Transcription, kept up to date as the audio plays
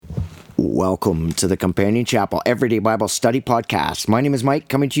Welcome to the Companion Chapel Everyday Bible Study Podcast. My name is Mike,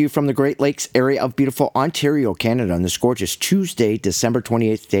 coming to you from the Great Lakes area of beautiful Ontario, Canada, on this gorgeous Tuesday, December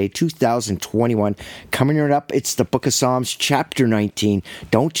 28th day, 2021. Coming right up, it's the Book of Psalms, chapter 19.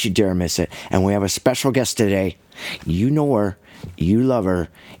 Don't you dare miss it. And we have a special guest today. You know her, you love her.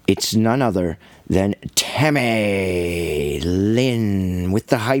 It's none other than Tammy Lynn with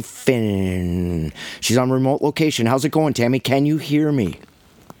the hyphen. She's on remote location. How's it going, Tammy? Can you hear me?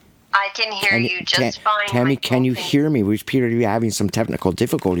 I can hear you just fine. Tammy, can you hear me? We appear to be having some technical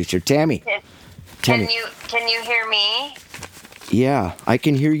difficulties here. Tammy. Can you hear me? Yeah, I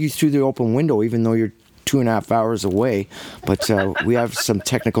can hear you through the open window, even though you're 2.5 hours away. But we have some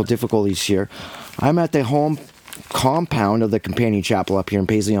technical difficulties here. I'm at the home compound of the Companion Chapel up here in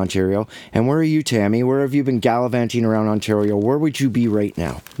Paisley, Ontario. And where are you, Tammy? Where have you been gallivanting around Ontario? Where would you be right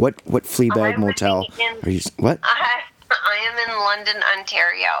now? What Fleabag motel are you? What? I am in London,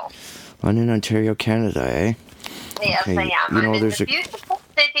 Ontario. London, Ontario, Canada, eh? Yes, Okay. I am. You know, I'm in there's a beautiful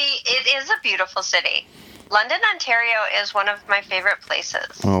city. It is a beautiful city. London, Ontario is one of my favorite places.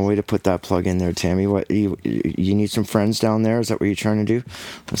 Oh, way to put that plug in there, Tammy. What you need some friends down there? Is that what you're trying to do?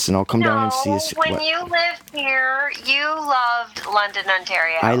 Listen, I'll come down and see you. When you lived here, you loved London,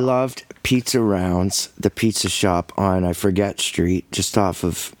 Ontario. I loved Pizza Rounds, the pizza shop on I forget street, just off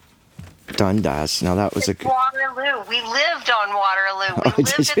of Dundas. Now that was it's Waterloo. We lived on Waterloo. We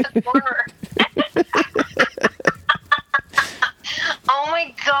lived at the corner. Oh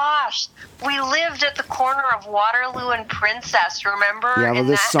my gosh. We lived at the corner of Waterloo and Princess, remember? Yeah, well,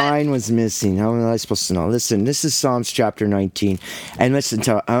 the sign was missing. How am I supposed to know? Listen, this is Psalms chapter 19. And listen,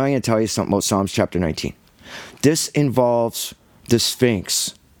 I'm going to tell you something about Psalms chapter 19. This involves the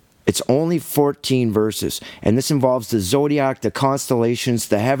Sphinx. It's only 14 verses, and this involves the zodiac, the constellations,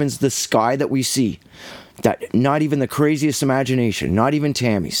 the heavens, the sky that we see, that not even the craziest imagination, not even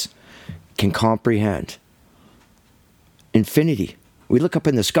Tammy's, can comprehend. Infinity. We look up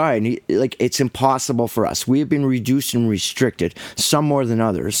in the sky, and it's impossible for us. We have been reduced and restricted, some more than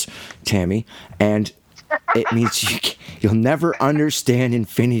others, Tammy, and it means you'll never understand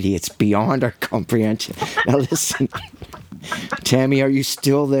infinity. It's beyond our comprehension. Now listen. Tammy, are you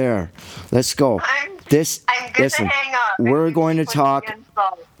still there? Let's go. I'm good to hang up. We're going to talk.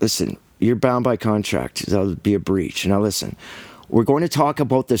 Listen, you're bound by contract. That'll be a breach. Now listen, we're going to talk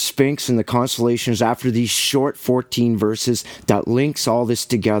about the Sphinx and the constellations after these short 14 verses that links all this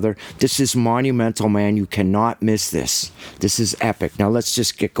together. This is monumental, man. You cannot miss this. This is epic. Now let's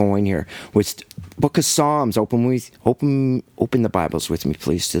just get going here with Book of Psalms. Open the Bibles with me,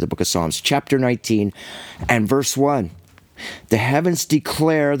 please, to the Book of Psalms, chapter 19 and verse 1. The heavens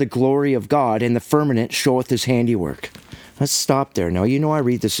declare the glory of God, and the firmament showeth his handiwork. Let's stop there. Now, you know I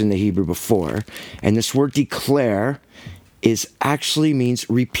read this in the Hebrew before, and this word declare actually means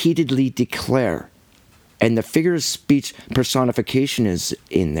repeatedly declare. And the figure of speech personification is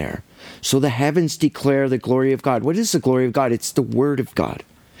in there. So the heavens declare the glory of God. What is the glory of God? It's the word of God.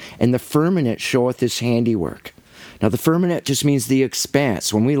 And the firmament showeth his handiwork. Now, the firmament just means the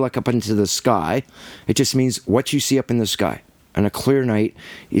expanse. When we look up into the sky, it just means what you see up in the sky. On a clear night,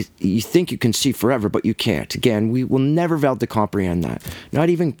 you think you can see forever, but you can't. Again, we will never be able to comprehend that. Not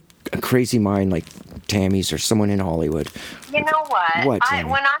even a crazy mind like Tammy's or someone in Hollywood. You know what? What,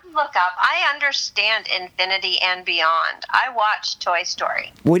 when I look up, I understand infinity and beyond. I watched Toy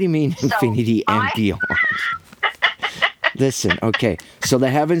Story. What do you mean, infinity and beyond? Listen, okay. So the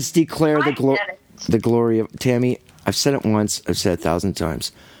heavens declare the glory of... Tammy, I've said it once, I've said it 1,000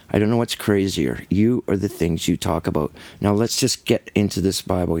 times. I don't know what's crazier, you or the things you talk about. Now let's just get into this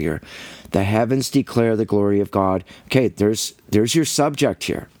Bible here. The heavens declare the glory of God. Okay, there's your subject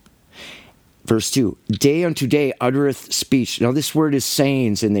here. Verse 2, day unto day uttereth speech. Now this word is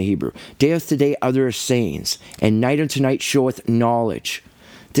sayings in the Hebrew. Day unto day uttereth sayings, and night unto night showeth knowledge.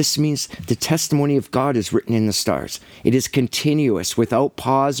 This means the testimony of God is written in the stars. It is continuous, without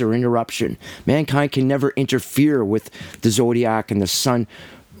pause or interruption. Mankind can never interfere with the zodiac and the sun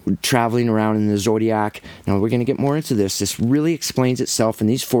traveling around in the zodiac. Now, we're going to get more into this. This really explains itself in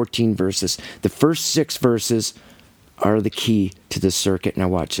these 14 verses. The first 6 verses are the key to this circuit. Now,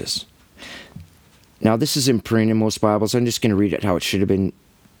 watch this. Now, this is in print in most Bibles. I'm just going to read it how it should have been,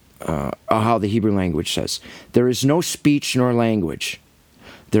 how the Hebrew language says. There is no speech nor language.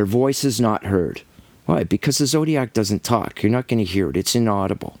 Their voice is not heard. Why? Because the zodiac doesn't talk. You're not going to hear it. It's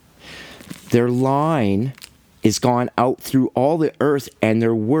inaudible. Their line is gone out through all the earth, and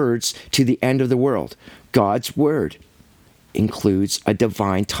their words to the end of the world. God's word includes a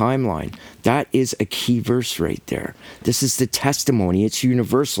divine timeline. That is a key verse right there. This is the testimony. It's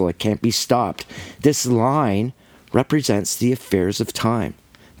universal. It can't be stopped. This line represents the affairs of time.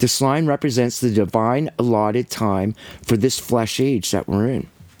 This line represents the divine allotted time for this flesh age that we're in.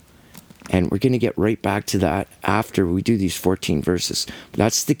 And we're going to get right back to that after we do these 14 verses.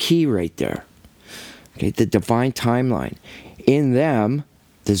 That's the key right there. Okay, the divine timeline. In them,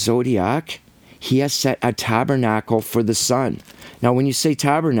 the zodiac, he has set a tabernacle for the sun. Now, when you say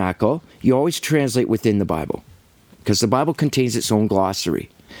tabernacle, you always translate within the Bible, because the Bible contains its own glossary.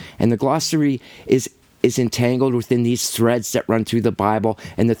 And the glossary is entangled within these threads that run through the Bible,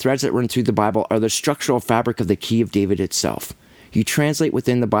 and the threads that run through the Bible are the structural fabric of the key of David itself. You translate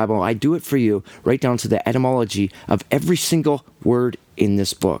within the Bible. I do it for you right down to the etymology of every single word in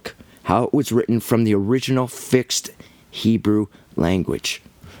this book, how it was written from the original fixed Hebrew language.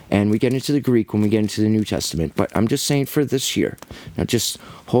 And we get into the Greek when we get into the New Testament, but I'm just saying for this year. Now just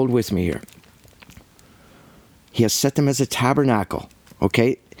hold with me here. He has set them as a tabernacle,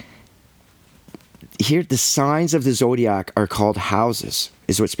 okay? Here, the signs of the zodiac are called houses,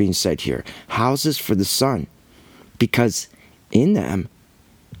 is what's being said here. Houses for the sun, because in them,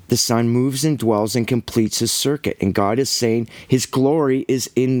 the sun moves and dwells and completes his circuit. And God is saying his glory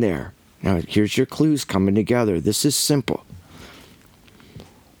is in there. Now, here's your clues coming together. This is simple.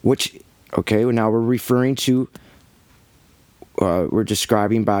 Okay, now we're referring to, we're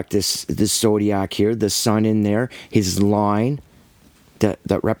describing back this zodiac here, the sun in there, his line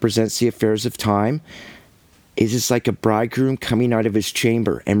that represents the affairs of time. It is like a bridegroom coming out of his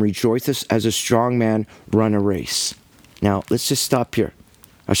chamber and rejoiceth as a strong man run a race. Now, let's just stop here.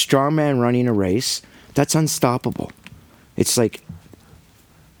 A strong man running a race, that's unstoppable. It's like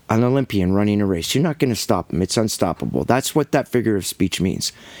an Olympian running a race. You're not going to stop him. It's unstoppable. That's what that figure of speech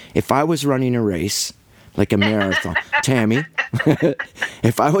means. If I was running a race, like a marathon, Tammy,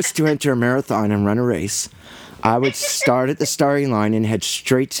 if I was to enter a marathon and run a race, I would start at the starting line and head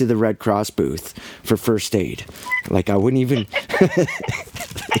straight to the Red Cross booth for first aid. Like, I wouldn't even...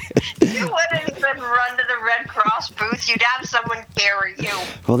 You wouldn't even run to the Red Cross booth. You'd have someone carry you.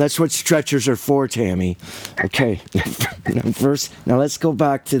 Well, that's what stretchers are for, Tammy. Okay. Now let's go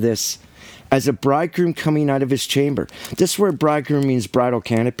back to this. As a bridegroom coming out of his chamber. This word bridegroom means bridal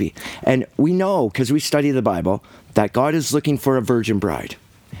canopy. And we know, because we study the Bible, that God is looking for a virgin bride.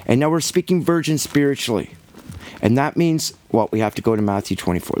 And now we're speaking virgin spiritually. And that means, well, we have to go to Matthew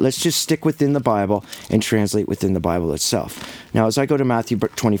 24. Let's just stick within the Bible and translate within the Bible itself. Now, as I go to Matthew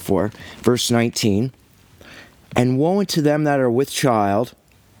 24, verse 19, and woe unto them that are with child,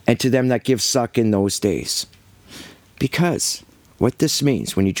 and to them that give suck in those days. Because what this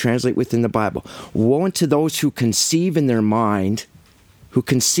means, when you translate within the Bible, woe unto those who conceive in their mind, who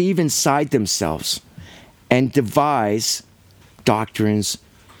conceive inside themselves, and devise doctrines,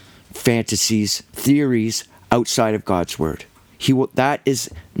 fantasies, theories, outside of God's word. That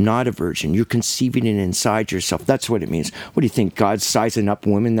is not a virgin. You're conceiving it inside yourself. That's what it means. What do you think? God's sizing up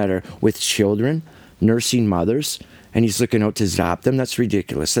women that are with children, nursing mothers, and he's looking out to zap them? That's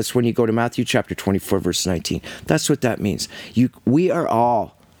ridiculous. That's when you go to Matthew chapter 24, verse 19. That's what that means. We are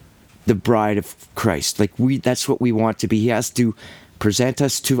all the bride of Christ. That's what we want to be. He has to present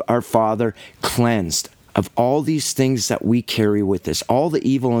us to our Father cleansed of all these things that we carry with us. All the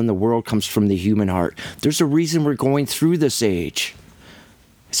evil in the world comes from the human heart. There's a reason we're going through this age.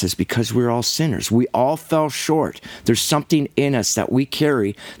 It says because we're all sinners. We all fell short. There's something in us that we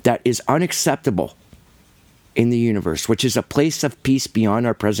carry that is unacceptable in the universe, which is a place of peace beyond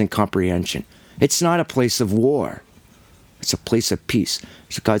our present comprehension. It's not a place of war. It's a place of peace.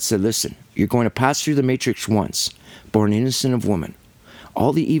 So God said, listen, you're going to pass through the matrix once, born innocent of woman.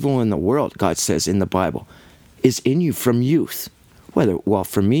 All the evil in the world, God says in the Bible, is in you from youth. Well,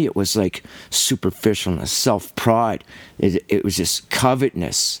 for me, it was like superficialness, self-pride. It was just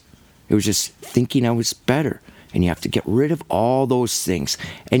covetousness. It was just thinking I was better. And you have to get rid of all those things.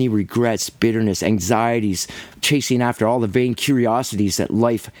 Any regrets, bitterness, anxieties, chasing after all the vain curiosities that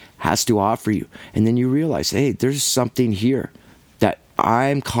life has to offer you. And then you realize, hey, there's something here that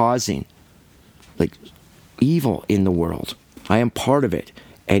I'm causing, like evil in the world. I am part of it.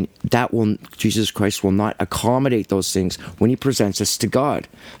 And Jesus Christ will not accommodate those things when he presents us to God.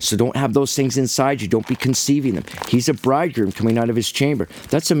 So don't have those things inside you. Don't be conceiving them. He's a bridegroom coming out of his chamber.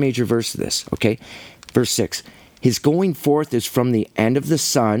 That's a major verse of this, okay? Verse 6. His going forth is from the end of the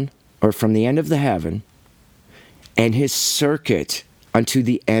sun, or from the end of the heaven, and his circuit unto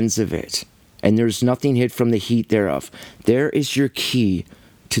the ends of it. And there's nothing hid from the heat thereof. There is your key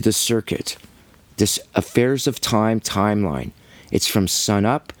to the circuit. This affairs of time timeline. It's from sun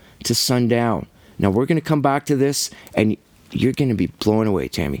up to sundown. Now we're going to come back to this, and you're going to be blown away,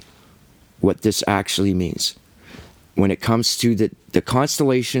 Tammy, what this actually means. When it comes to the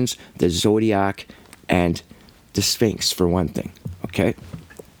constellations, the zodiac, and the Sphinx, for one thing, okay?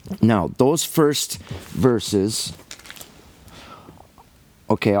 Now, those first verses,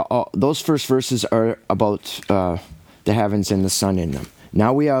 those first verses are about the heavens and the sun in them.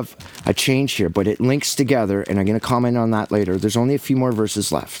 Now we have a change here, but it links together, and I'm going to comment on that later. There's only a few more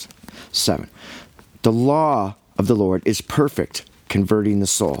verses left. 7. The law of the Lord is perfect, converting the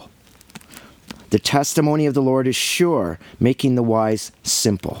soul. The testimony of the Lord is sure, making the wise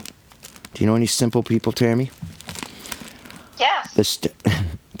simple. Do you know any simple people, Tammy? Yes.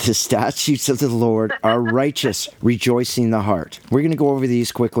 The statutes of the Lord are righteous, rejoicing the heart. We're going to go over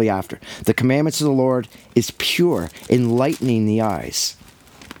these quickly after. The commandments of the Lord is pure, enlightening the eyes.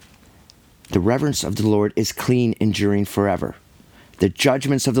 The reverence of the Lord is clean, enduring forever. The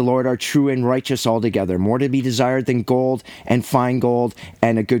judgments of the Lord are true and righteous altogether, more to be desired than gold and fine gold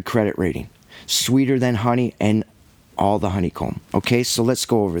and a good credit rating, sweeter than honey and all the honeycomb. Okay, so let's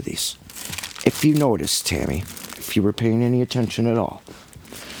go over these. If you noticed, Tammy, if you were paying any attention at all,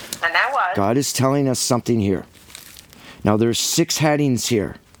 and that was, God is telling us something here. Now, there's 6 headings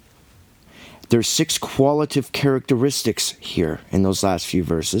here. There's 6 qualitative characteristics here in those last few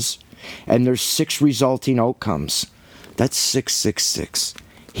verses. And there's 6 resulting outcomes. That's 666.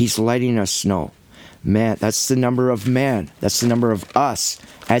 He's letting us know. Man, that's the number of man. That's the number of us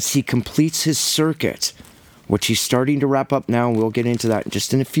as he completes his circuit, which he's starting to wrap up now. We'll get into that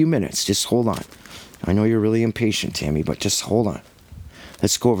just in a few minutes. Just hold on. I know you're really impatient, Tammy, but just hold on.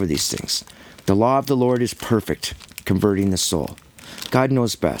 Let's go over these things. The law of the Lord is perfect, converting the soul. God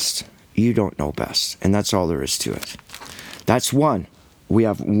knows best. You don't know best. And that's all there is to it. That's one. We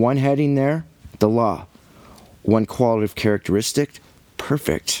have one heading there, the law. One qualitative characteristic,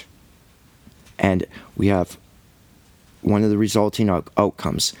 perfect. And we have one of the resulting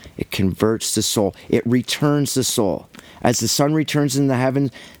outcomes. It converts the soul. It returns the soul. As the sun returns in the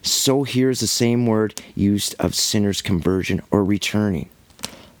heaven, so here is the same word used of sinners' conversion or returning.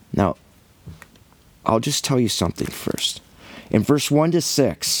 Now, I'll just tell you something first. In verse 1 to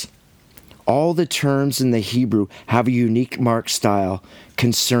 6, all the terms in the Hebrew have a unique mark style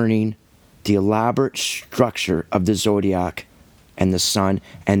concerning the elaborate structure of the zodiac and the sun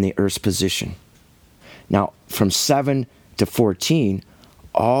and the earth's position. Now, from 7 to 14,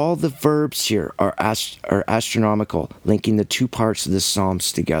 all the verbs here are astronomical, linking the 2 parts of the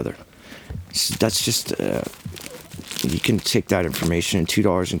Psalms together. So that's just, you can take that information and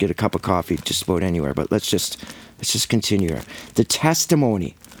 $2 and get a cup of coffee just about anywhere. But let's just continue here. The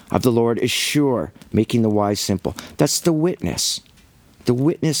testimony of the Lord is sure, making the wise simple. That's the witness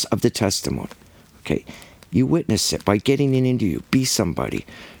of the testimony. Okay, you witness it by getting it into you. Be somebody.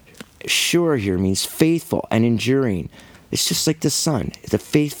 Sure here means faithful and enduring. It's just like the sun, the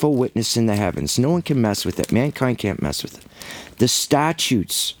faithful witness in the heavens. No one can mess with it. Mankind can't mess with it. The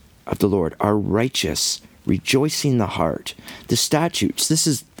statutes of the Lord are righteous, rejoicing the heart. The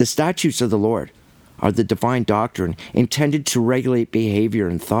statutes of the Lord are the divine doctrine intended to regulate behavior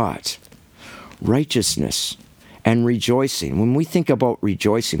and thought. Righteousness and rejoicing. When we think about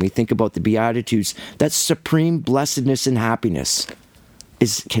rejoicing, we think about the Beatitudes. That's supreme blessedness and happiness.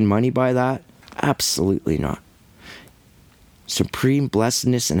 Can money buy that? Absolutely not. Supreme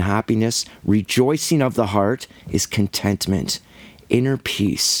blessedness and happiness, rejoicing of the heart is contentment, inner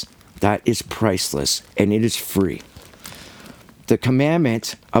peace. That is priceless and it is free. The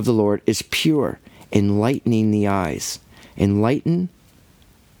commandment of the Lord is pure, enlightening the eyes. Enlighten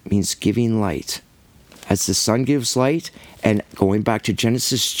means giving light. As the sun gives light, and going back to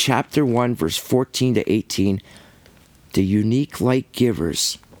Genesis chapter 1, verse 14 to 18, the unique light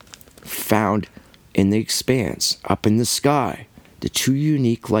givers found in the expanse, up in the sky, the 2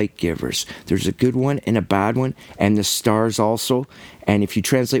 unique light givers. There's a good one and a bad one, and the stars also. And if you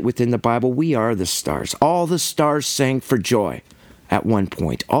translate within the Bible, we are the stars. All the stars sang for joy at one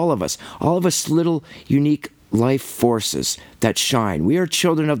point. All of us little unique life forces that shine. We are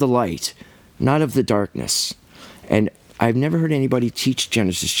children of the light, not of the darkness. And I've never heard anybody teach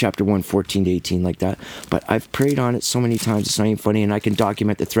Genesis chapter 1, 14 to 18 like that, but I've prayed on it so many times, it's not even funny, and I can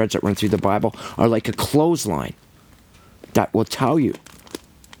document the threads that run through the Bible are like a clothesline that will tell you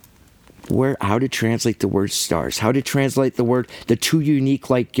how to translate the word stars, how to translate the 2 unique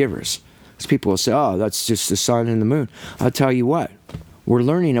light givers. Because people will say, oh, that's just the sun and the moon. I'll tell you what, we're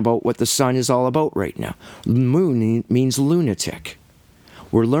learning about what the sun is all about right now. Moon means lunatic.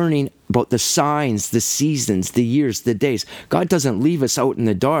 We're learning about the signs, the seasons, the years, the days. God doesn't leave us out in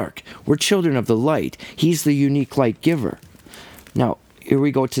the dark. We're children of the light. He's the unique light giver. Now, here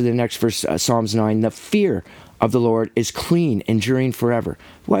we go to the next verse, Psalms 9. The fear of the Lord is clean, enduring forever.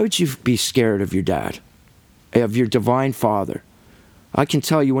 Why would you be scared of your dad, of your divine father? I can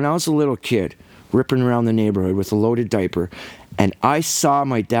tell you, when I was a little kid, ripping around the neighborhood with a loaded diaper, and I saw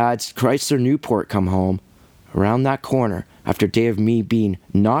my dad's Chrysler Newport come home around that corner after a day of me being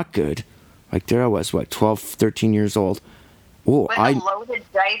not good. Like there I was, 12, 13 years old. Oh, with a loaded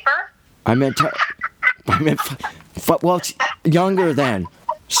diaper? I meant, well, it's younger then.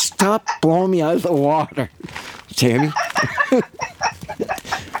 Stop blowing me out of the water, Tammy.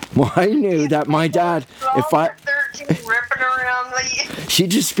 Well, I knew that my dad, if I... 13 ripping around the... She'd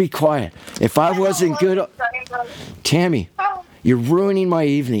just be quiet. If I wasn't good... Tammy, you're ruining my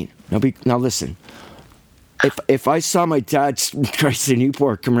evening. Now listen. If I saw my dad's Chrysler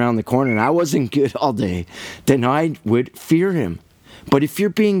Newport come around the corner and I wasn't good all day, then I would fear him. But if you're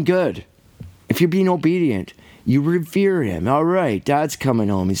being good, if you're being obedient, you revere him. All right, Dad's coming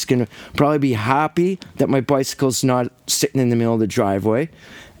home. He's going to probably be happy that my bicycle's not sitting in the middle of the driveway.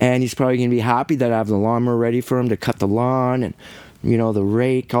 And he's probably going to be happy that I have the lawnmower ready for him to cut the lawn and, the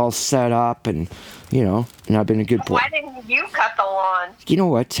rake all set up and, and I've been a good boy. Why didn't you cut the lawn? You know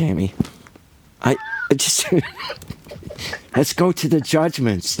what, Tammy? I just... Let's go to the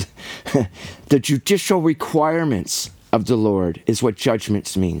judgments. The judicial requirements of the Lord is what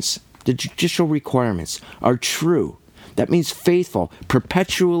judgments means. The judicial requirements are true. That means faithful,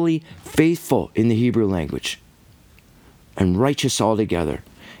 perpetually faithful in the Hebrew language. And righteous altogether.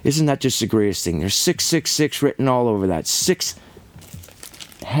 Isn't that just the greatest thing? There's 666 written all over that. 6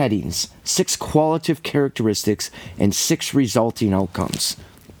 headings, 6 qualitative characteristics, and 6 resulting outcomes.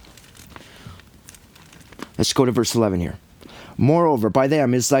 Let's go to verse 11 here. Moreover, by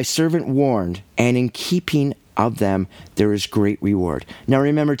them is thy servant warned, and in keeping of them there is great reward. Now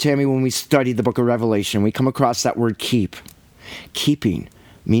remember, Tammy, when we studied the book of Revelation, we come across that word keep. Keeping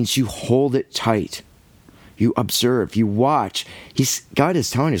means you hold it tight. You observe, you watch. God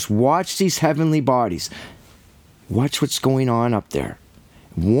is telling us, watch these heavenly bodies. Watch what's going on up there.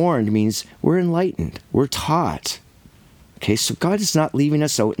 Warned means we're enlightened. We're taught. Okay, so God is not leaving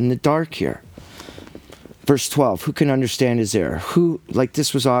us out in the dark here. Verse 12, who can understand his error?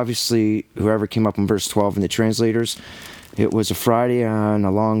 This was obviously whoever came up in verse 12 in the translators. It was a Friday on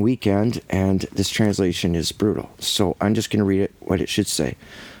a long weekend, and this translation is brutal. So I'm just going to read it, what it should say.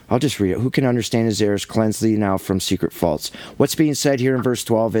 I'll just read it. Who can understand his errors? Cleanse thee now from secret faults. What's being said here in verse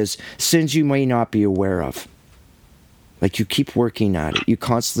 12 is sins you may not be aware of. Like you keep working at it. You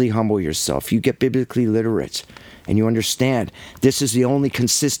constantly humble yourself. You get biblically literate. And you understand this is the only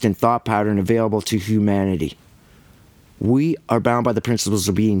consistent thought pattern available to humanity. We are bound by the principles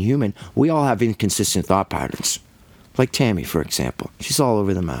of being human. We all have inconsistent thought patterns. Like Tammy, for example. She's all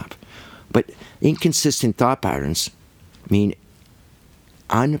over the map. But inconsistent thought patterns mean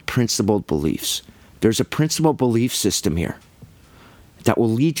unprincipled beliefs. There's a principled belief system here that will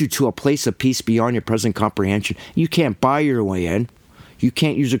lead you to a place of peace beyond your present comprehension. You can't buy your way in. You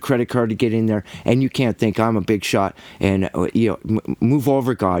can't use a credit card to get in there, and you can't think I'm a big shot and move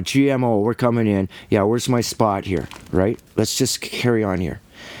over, God. GMO, we're coming in. Yeah, where's my spot here? Right? Let's just carry on here.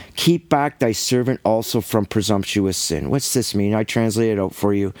 Keep back thy servant also from presumptuous sin. What's this mean? I translate it out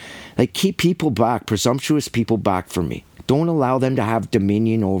for you. Like keep people back, presumptuous people back from me. Don't allow them to have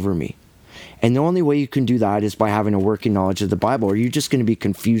dominion over me. And the only way you can do that is by having a working knowledge of the Bible, or you're just going to be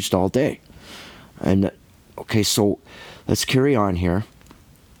confused all day. And okay, so let's carry on here.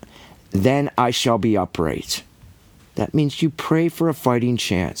 Then I shall be upright. That means you pray for a fighting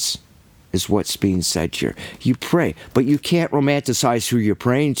chance, is what's being said here. You pray, but you can't romanticize who you're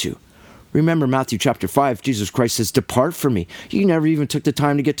praying to. Remember Matthew chapter 5, Jesus Christ says, depart from me. You never even took the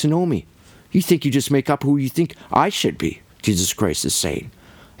time to get to know me. You think you just make up who you think I should be, Jesus Christ is saying.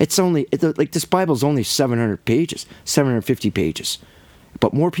 It's only, like this Bible's only 700 pages, 750 pages.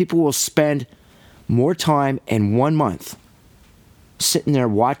 But more people will spend more time in 1 month sitting there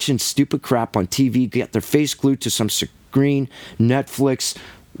watching stupid crap on TV, get their face glued to some screen, Netflix,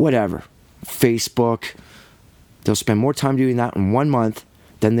 whatever, Facebook. They'll spend more time doing that in 1 month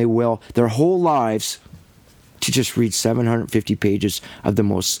than they will their whole lives to just read 750 pages of the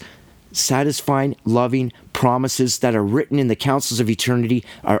most satisfying, loving promises that are written in the councils of eternity.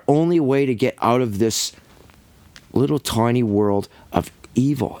 Our only way to get out of this little tiny world of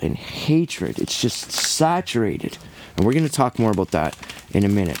evil and hatred. It's just saturated. And we're going to talk more about that in a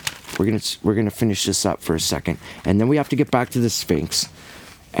minute. We're going to finish this up for a second. And then we have to get back to the Sphinx.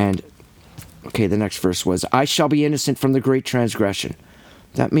 And, okay, the next verse was, I shall be innocent from the great transgression.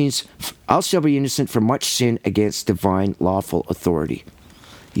 That means, I shall be innocent from much sin against divine lawful authority.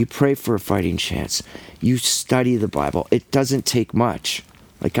 You pray for a fighting chance. You study the Bible. It doesn't take much.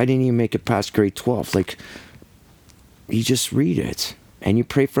 Like, I didn't even make it past grade 12. Like, you just read it. And you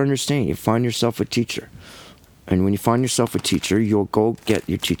pray for understanding. You find yourself a teacher. And when you find yourself a teacher, you'll go get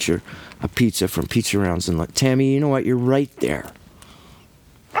your teacher a pizza from Pizza Rounds and like, Tammy, you know what? You're right there.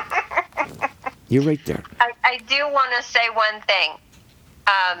 You're right there. I do want to say one thing.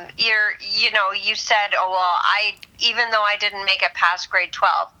 You said, even though I didn't make it past grade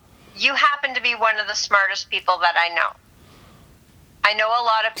 12, you happen to be one of the smartest people that I know. I know a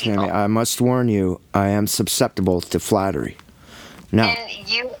lot of people. Tammy, I must warn you, I am susceptible to flattery. No. And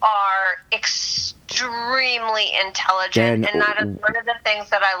you are extremely intelligent, and that is one of the things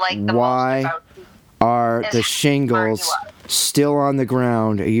that I like the most about you. Are the shingles still on the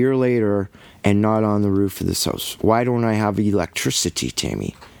ground a year later and not on the roof of this house? Why don't I have electricity,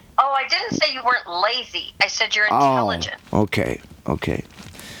 Tammy? Oh, I didn't say you weren't lazy. I said you're intelligent. Oh, okay.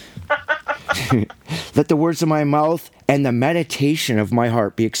 Let the words of my mouth and the meditation of my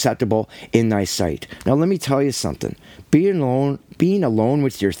heart be acceptable in thy sight. Now, let me tell you something. Being alone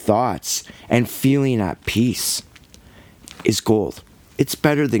with your thoughts and feeling at peace is gold. It's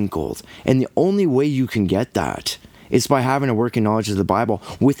better than gold. And the only way you can get that is by having a working knowledge of the Bible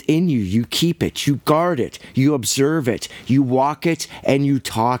within you. You keep it, you guard it, you observe it, you walk it, and you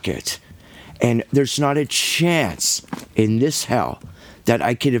talk it. And there's not a chance in this hell that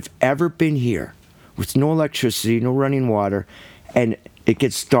I could have ever been here with no electricity, no running water, and it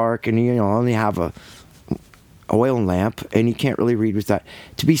gets dark and I only have a oil lamp and you can't really read with that.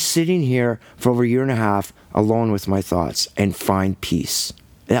 To be sitting here for over a year and a half alone with my thoughts and find peace.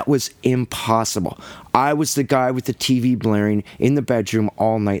 That was impossible. I was the guy with the TV blaring in the bedroom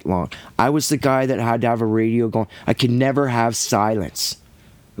all night long. I was the guy that had to have a radio going. I could never have silence.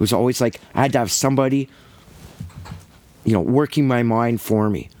 It was always like I had to have somebody, working my mind for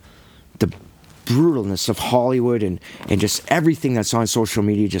me. The brutalness of Hollywood and just everything that's on social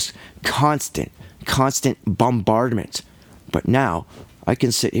media, just constant bombardment. But now I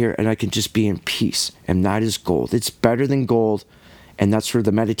can sit here and I can just be in peace, and that is gold. It's better than gold, and that's where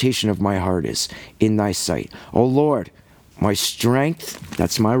the meditation of my heart is, in thy sight. Oh Lord, my strength,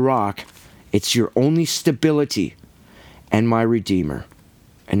 that's my rock. It's your only stability and my Redeemer.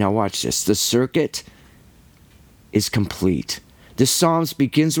 And now watch this. The circuit is complete. The Psalms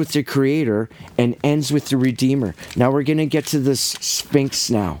begins with the Creator and ends with the Redeemer. Now we're going to get to this Sphinx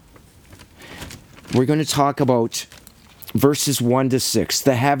now. We're going to talk about verses 1 to 6.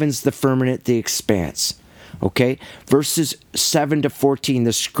 The heavens, the firmament, the expanse. Okay? Verses 7 to 14.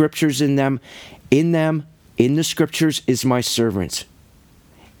 The scriptures in the scriptures is my servant.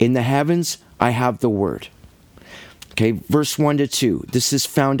 In the heavens, I have the word. Okay, verse 1 to 2. This is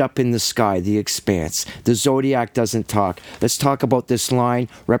found up in the sky, the expanse. The zodiac doesn't talk. Let's talk about this line.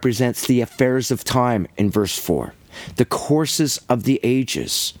 Represents the affairs of time in verse 4. The courses of the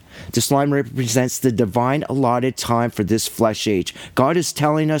ages. This line represents the divine allotted time for this flesh age. God is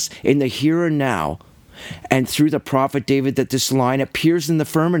telling us in the here and now, and through the prophet David, that this line appears in the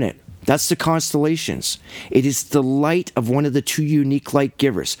firmament. That's the constellations. It is the light of one of the two unique light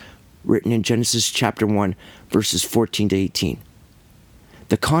givers, written in Genesis chapter 1, verses 14 to 18.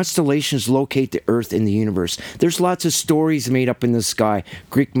 The constellations locate the earth in the universe. There's lots of stories made up in the sky.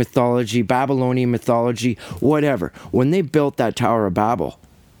 Greek mythology, Babylonian mythology, whatever. When they built that Tower of Babel,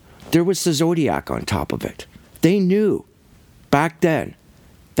 there was the zodiac on top of it. They knew back then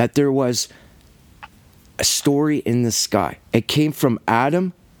that there was a story in the sky. It came from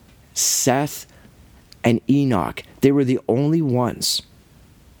Adam, Seth, and Enoch. They were the only ones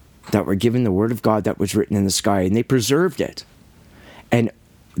that were given the word of God that was written in the sky, and they preserved it. And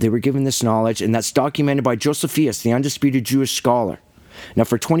they were given this knowledge, and that's documented by Josephus, the undisputed Jewish scholar. Now,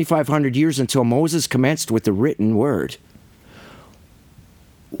 for 2,500 years, until Moses commenced with the written word,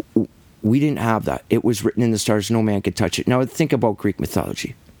 we didn't have that. It was written in the stars. No man could touch it. Now, think about Greek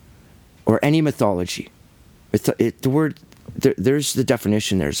mythology, or any mythology. The word, there's the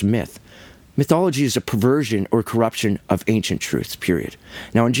definition. There's myth. Mythology is a perversion or corruption of ancient truths, period.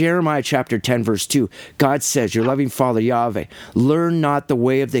 Now in Jeremiah chapter 10, verse 2, God says, your loving Father Yahweh, learn not the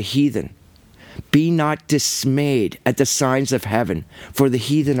way of the heathen. Be not dismayed at the signs of heaven, for the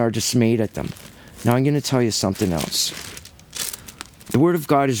heathen are dismayed at them. Now I'm going to tell you something else. The word of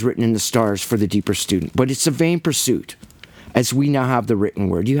God is written in the stars for the deeper student, but it's a vain pursuit, as we now have the written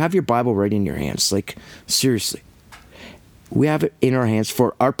word. You have your Bible right in your hands, like, seriously. We have it in our hands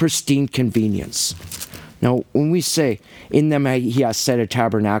for our pristine convenience. Now, when we say, in them he has set a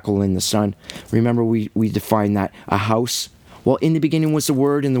tabernacle in the sun, remember we define that, a house. Well, in the beginning was the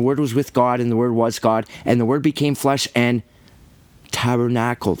Word, and the Word was with God, and the Word was God, and the Word became flesh and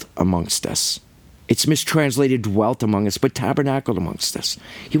tabernacled amongst us. It's mistranslated dwelt among us, but tabernacled amongst us.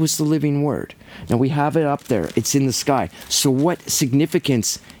 He was the living Word. Now, we have it up there. It's in the sky. So what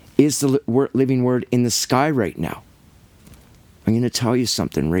significance is the living word in the sky right now. I'm going to tell you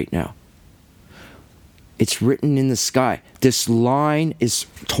something right now. It's written in the sky. This line is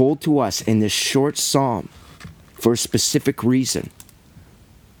told to us in this short psalm for a specific reason.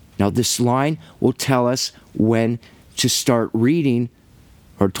 Now, this line will tell us when to start reading,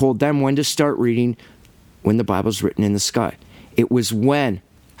 or told them when to start reading when the Bible's written in the sky. It was when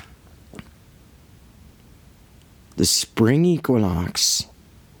the spring equinox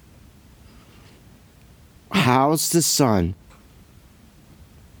housed the sun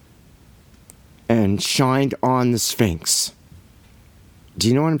and shined on the Sphinx. Do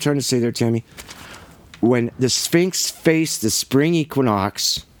you know what I'm trying to say there, Tammy? When the Sphinx faced the spring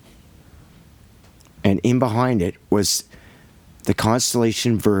equinox, and in behind it was the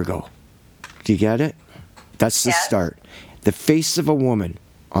constellation Virgo. Do you get it? That's the start. The face of a woman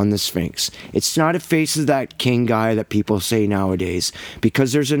on the Sphinx. It's not a face of that king guy that people say nowadays,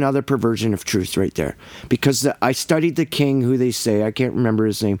 because there's another perversion of truth right there. Because I studied the king who they say, I can't remember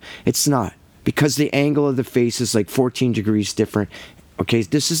his name. It's not. Because the angle of the face is like 14 degrees different. Okay,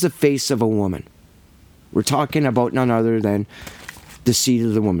 this is the face of a woman. We're talking about none other than the seed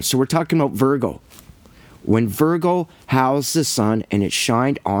of the woman. So we're talking about Virgo. When Virgo housed the sun and it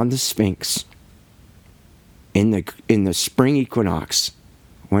shined on the Sphinx in the spring equinox,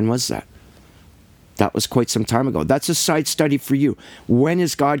 when was that? That was quite some time ago. That's a side study for you. When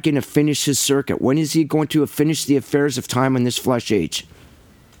is God going to finish his circuit? When is he going to finish the affairs of time in this flesh age?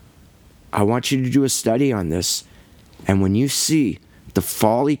 I want you to do a study on this. And when you see the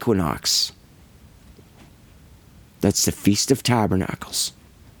fall equinox, that's the Feast of Tabernacles.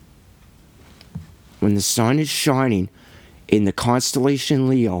 When the sun is shining in the constellation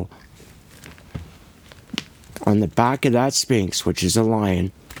Leo on the back of that Sphinx, which is a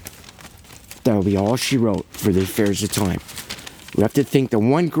lion, that'll be all she wrote for the affairs of time. We have to think the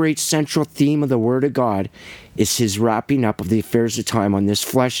one great central theme of the Word of God is his wrapping up of the affairs of time on this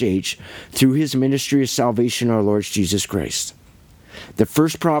flesh age through his ministry of salvation, our Lord Jesus Christ. The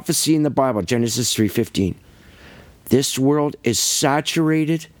first prophecy in the Bible, Genesis 3:15. This world is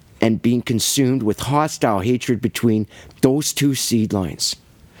saturated and being consumed with hostile hatred between those two seed lines.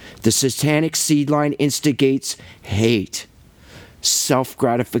 The satanic seed line instigates hate,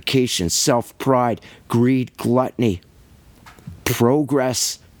 self-gratification, self-pride, greed, gluttony,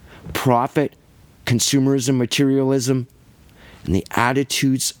 progress, profit, consumerism, materialism, and the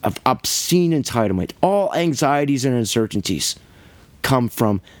attitudes of obscene entitlement. All anxieties and uncertainties come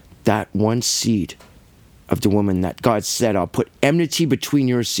from that one seed of the woman that God said, I'll put enmity between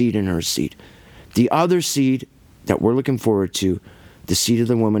your seed and her seed. The other seed that we're looking forward to, the seed of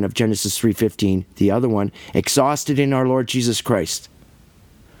the woman of Genesis 3:15, the other one, exhausted in our Lord Jesus Christ,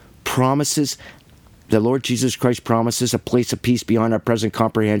 promises, the Lord Jesus Christ promises a place of peace beyond our present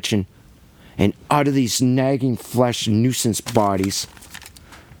comprehension, and out of these nagging flesh nuisance bodies,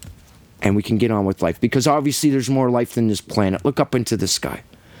 and we can get on with life. Because obviously there's more life than this planet. Look up into the sky.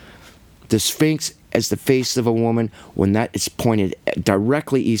 The Sphinx as the face of a woman, when that is pointed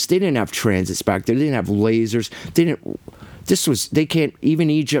directly east. They didn't have transits back there. They didn't have lasers. They can't, even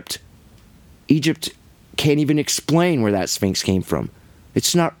Egypt can't even explain where that Sphinx came from.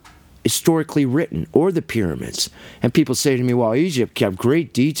 It's not historically written, or the pyramids. And people say to me, well, Egypt kept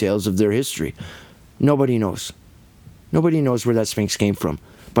great details of their history. Nobody knows. Nobody knows where that Sphinx came from.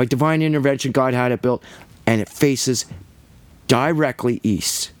 By divine intervention, God had it built, and it faces directly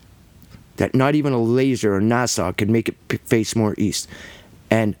east. That not even a laser or NASA could make it face more east.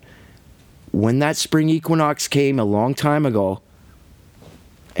 And when that spring equinox came a long time ago,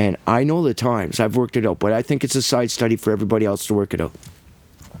 and I know the times, I've worked it out, but I think it's a side study for everybody else to work it out.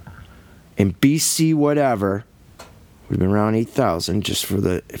 In BC whatever, we've been around 8,000, just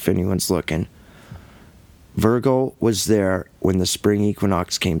for if anyone's looking, Virgo was there when the spring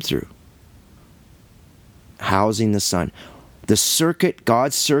equinox came through, housing the sun. The circuit,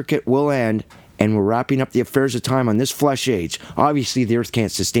 God's circuit, will end, and we're wrapping up the affairs of time on this flesh age. Obviously, the earth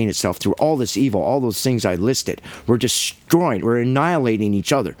can't sustain itself through all this evil, all those things I listed. We're destroying, we're annihilating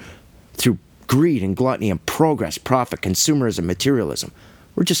each other through greed and gluttony and progress, profit, consumerism, materialism.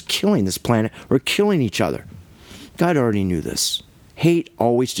 We're just killing this planet. We're killing each other. God already knew this. Hate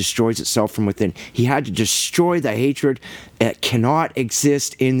always destroys itself from within. He had to destroy the hatred that cannot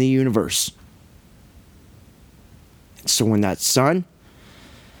exist in the universe. So when that sun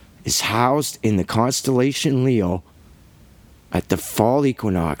is housed in the constellation Leo at the fall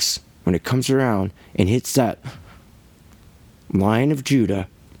equinox, when it comes around and hits that Lion of Judah,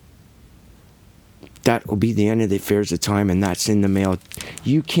 that will be the end of the affairs of time, and that's in the mail.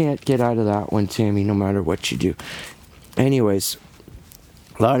 You can't get out of that one, Tammy, no matter what you do. Anyways,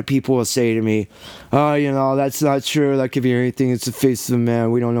 A lot of people will say to me, oh, that's not true. That could be anything. It's the face of a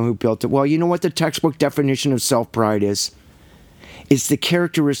man. We don't know who built it. Well, you know what the textbook definition of self-pride is? It's the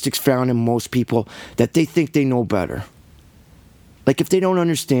characteristics found in most people that they think they know better. Like, if they don't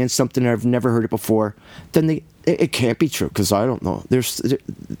understand something or I've never heard it before, then it can't be true because I don't know. They're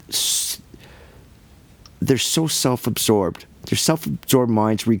so self-absorbed. Their self-absorbed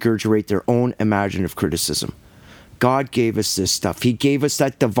minds regurgitate their own imaginative criticism. God gave us this stuff. He gave us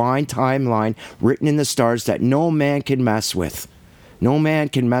that divine timeline written in the stars that no man can mess with. No man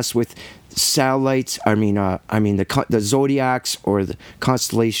can mess with satellites. The zodiacs or the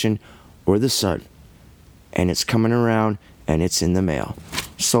constellation or the sun. And it's coming around. And it's in the mail.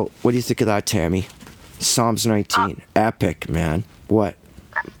 So, what do you think of that, Tammy? Psalms 19. Epic, man. What?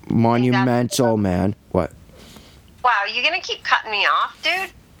 Monumental, man. What? Wow, you gonna keep cutting me off, dude?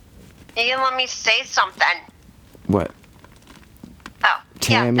 You gonna let me say something? What? Oh,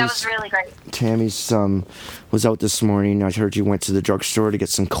 yeah, that was really great. Tammy's was out this morning. I heard you went to the drugstore to get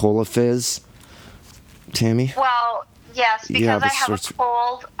some Cola Fizz. Tammy? Well, yes, because I have a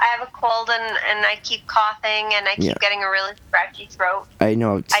cold. I have a cold and I keep coughing and I keep getting a really scratchy throat. I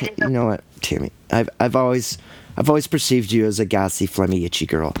know. You know what, Tammy? I've always perceived you as a gassy, phlegmy, itchy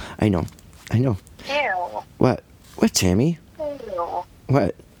girl. I know. Ew. What, Tammy? Ew.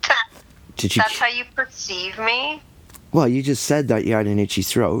 What? Did you? That's how you perceive me? Well, you just said that you had an itchy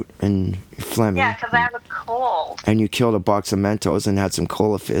throat and phlegmy. Yeah, because I have a cold. And you killed a box of Mentos and had some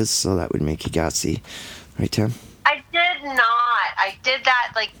Cola Fizz, so that would make you gassy. Right, Tam? I did not. I did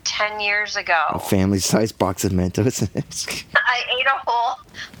that like 10 years ago. A family-sized box of Mentos. I ate a whole...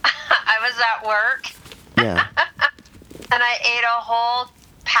 I was at work. Yeah. And I ate a whole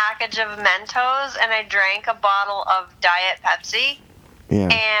package of Mentos, and I drank a bottle of Diet Pepsi. Yeah.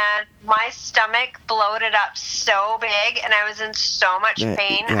 And my stomach bloated up so big, and I was in so much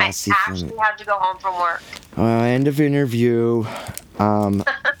pain. I actually had to go home from work. End of interview.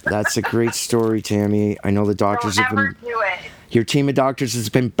 That's a great story, Tammy. I know the doctors Don't ever do it. Your team of doctors has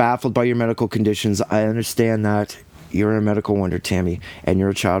been baffled by your medical conditions. I understand that. You're a medical wonder, Tammy, and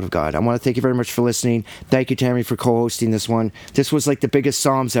you're a child of God. I want to thank you very much for listening. Thank you, Tammy, for co-hosting this one. This was like the biggest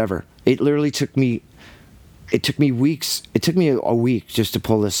Psalms ever. It literally took me weeks. It took me a week just to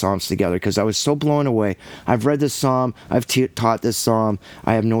pull this Psalms together because I was so blown away. I've read this Psalm. I've taught this Psalm.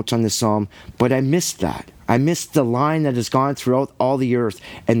 I have notes on this Psalm. But I missed that. I missed the line that has gone throughout all the earth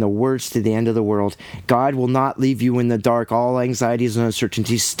and the words to the end of the world. God will not leave you in the dark. All anxieties and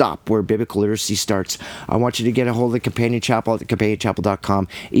uncertainties stop where biblical literacy starts. I want you to get a hold of the Companion Chapel at companionchapel.com.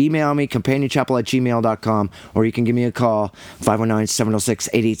 Email me, companionchapel@gmail.com, or you can give me a call,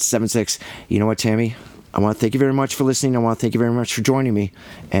 519-706-8876. You know what, Tammy? I want to thank you very much for listening. I want to thank you very much for joining me.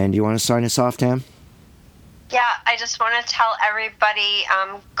 And you want to sign us off, Tam? Yeah, I just want to tell everybody,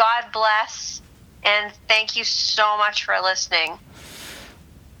 God bless, and thank you so much for listening.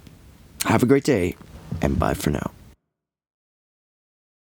 Have a great day, and bye for now.